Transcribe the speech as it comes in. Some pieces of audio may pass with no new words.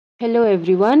Hello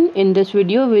everyone, in this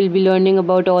video we'll be learning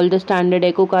about all the standard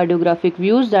echocardiographic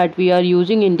views that we are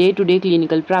using in day-to-day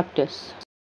clinical practice.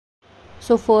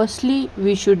 So firstly,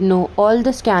 we should know all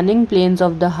the scanning planes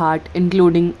of the heart,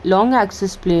 including long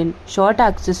axis plane, short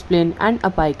axis plane and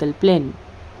apical plane.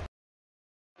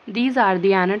 These are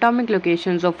the anatomic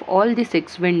locations of all the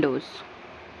 6 windows.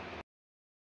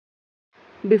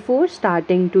 Before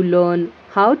starting to learn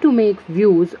how to make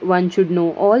views, one should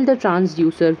know all the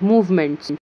transducer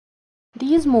movements.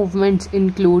 These movements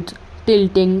include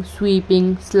tilting,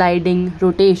 sweeping, sliding,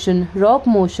 rotation, rock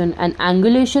motion and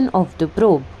angulation of the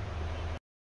probe.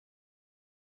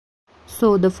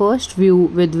 So the first view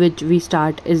with which we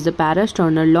start is the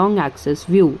parasternal long axis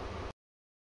view.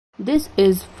 This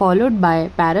is followed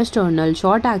by parasternal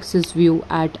short axis view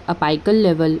at apical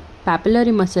level,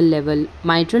 papillary muscle level,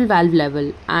 mitral valve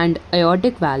level and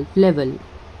aortic valve level.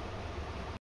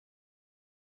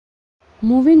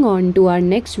 Moving on to our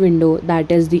next window,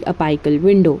 that is the apical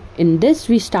window. In this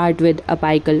we start with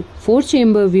apical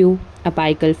 4-chamber view,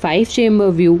 apical 5-chamber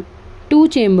view,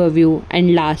 2-chamber view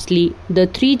and lastly the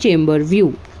 3-chamber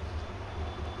view.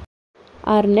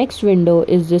 Our next window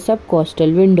is the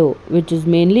subcostal window, which is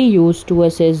mainly used to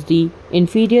assess the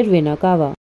inferior vena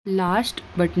cava. Last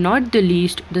but not the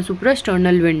least, the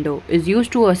suprasternal window is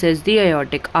used to assess the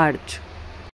aortic arch.